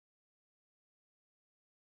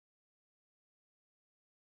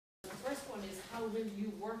how will you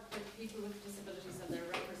work with people with disabilities and their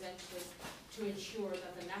representatives to ensure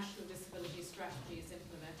that the national disability strategy is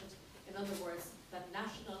implemented? In other words, that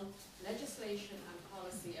national legislation and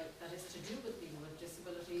policy that is to do with people with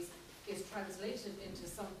disabilities is translated into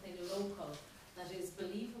something local that is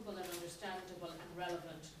believable and understandable and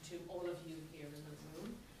relevant to all of you here in the room.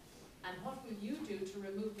 And what will you do to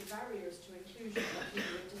remove the barriers to inclusion that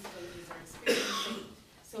people with disabilities are experiencing,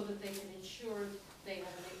 so that they can ensure they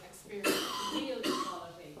have an experience of real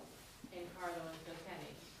equality in Carlow and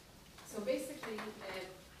Kilkenny? So basically,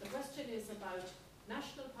 the question is about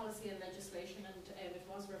national policy and legislation, and it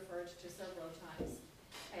was referred to several times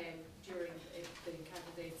during the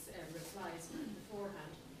candidates' replies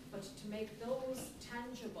beforehand. But to make those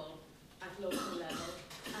tangible at local level,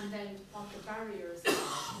 and then what the barriers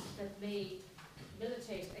are that may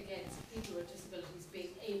militate against people with disabilities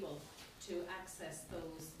being able to access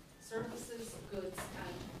those services, goods,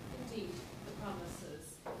 and indeed the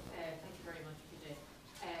promises, thank you very much, PJ,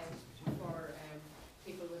 for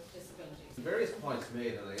people with disabilities. Various points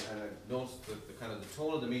made, and I noticed that the kind of the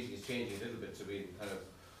tone of the meeting is changing a little bit to be kind of,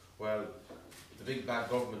 well, the big bad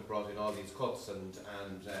government brought in all these cuts, and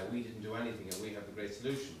we didn't do anything, and we have the great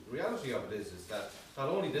solution. The reality of it is that not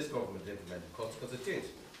only this government implemented cuts, because it did,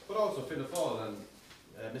 but also Fianna Fáil and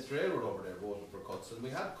Mr. Aylward over there voted for cuts, and we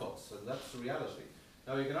had cuts, and that's the reality.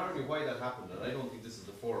 Now you can argue why that happened, and I don't think this is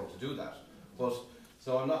the forum to do that. But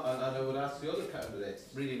so I'm not, and I would ask the other candidates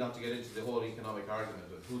really not to get into the whole economic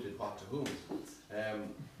argument of who did what to whom,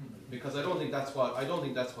 because I don't think that's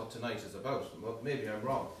what tonight is about. Well, maybe I'm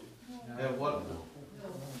wrong.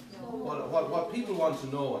 What people want to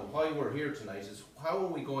know and why we're here tonight is how are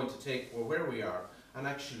we going to take where we are and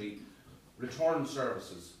actually return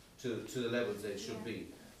services to the levels they should be.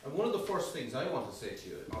 And one of the first things I want to say to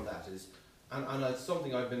you on that is, and it's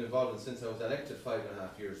something I've been involved in since I was elected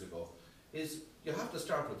 5.5 years ago, is you have to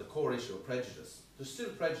start with the core issue of prejudice. There's still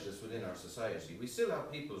prejudice within our society. We still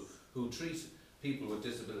have people who treat people with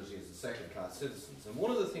disabilities as second-class citizens. And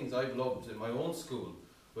one of the things I've loved in my own school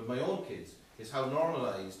with my own kids is how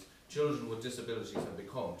normalised children with disabilities have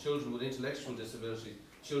become. Children with intellectual disabilities,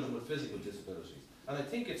 children with physical disabilities. And I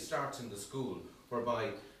think it starts in the school, whereby,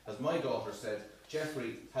 as my daughter said,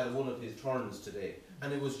 Jeffrey had one of his turns today,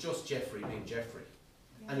 and it was just Jeffrey being Jeffrey,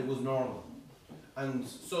 and it was normal. And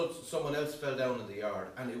so someone else fell down in the yard,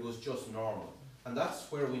 and it was just normal. And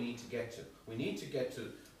that's where we need to get to. We need to get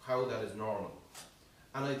to how that is normal.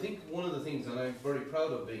 And I think one of the things, and I'm very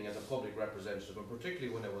proud of being as a public representative, and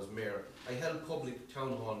particularly when I was mayor, I held public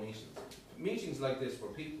town hall meetings. Meetings like this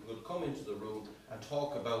where people would come into the room and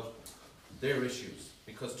talk about their issues.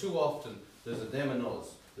 Because too often there's a them and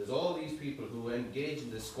us. There's all these people who engage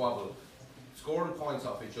in this squabble, scoring points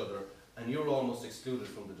off each other, and you're almost excluded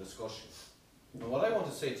from the discussion. And what I want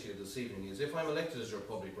to say to you this evening is, if I'm elected as your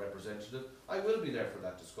public representative, I will be there for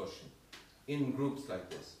that discussion in groups like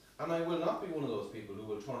this. And I will not be one of those people who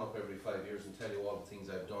will turn up every 5 years and tell you all the things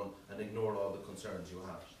I've done and ignore all the concerns you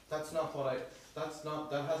have. That's not what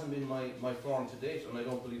that hasn't been my form to date, and I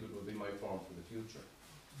don't believe it will be my form for the future.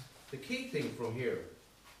 The key thing from here,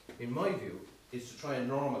 in my view, is to try and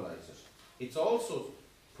normalise it. It's also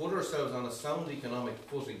put ourselves on a sound economic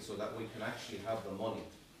footing so that we can actually have the money.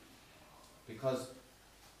 Because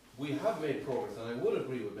we have made progress, and I would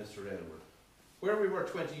agree with Mr. Aylward. Where we were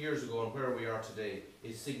 20 years ago and where we are today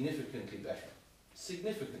is significantly better.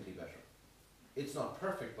 Significantly better. It's not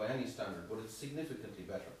perfect by any standard, but it's significantly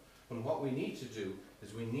better. And what we need to do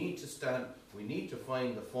is we need to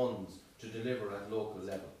find the funds to deliver at local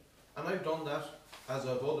level. And I've done that, as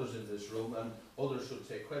have others in this room, and others should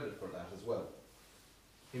take credit for that as well.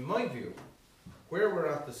 In my view, where we're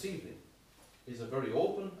at this evening is a very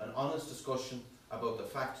open and honest discussion about the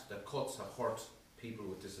fact that cuts have hurt people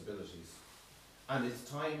with disabilities. And it's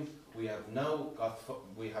time we have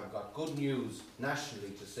got good news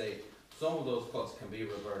nationally to say some of those cuts can be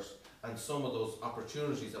reversed and some of those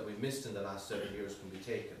opportunities that we missed in the last 7 years can be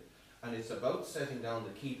taken. And it's about setting down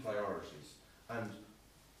the key priorities. And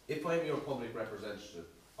if I'm your public representative,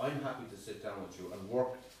 I'm happy to sit down with you and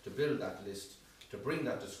work to build that list, to bring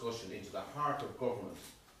that discussion into the heart of government.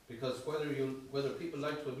 Because whether people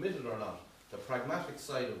like to admit it or not, the pragmatic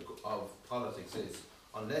side of politics is,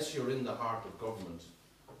 unless you're in the heart of government,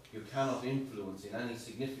 you cannot influence in any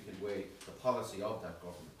significant way the policy of that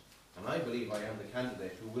government. And I believe I am the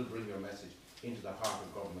candidate who will bring your message into the heart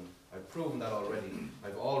of government. I've proven that already.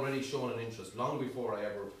 I've already shown an interest long before I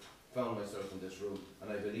ever found myself in this room,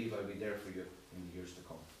 and I believe I'll be there for you in the years to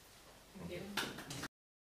come. Thank you.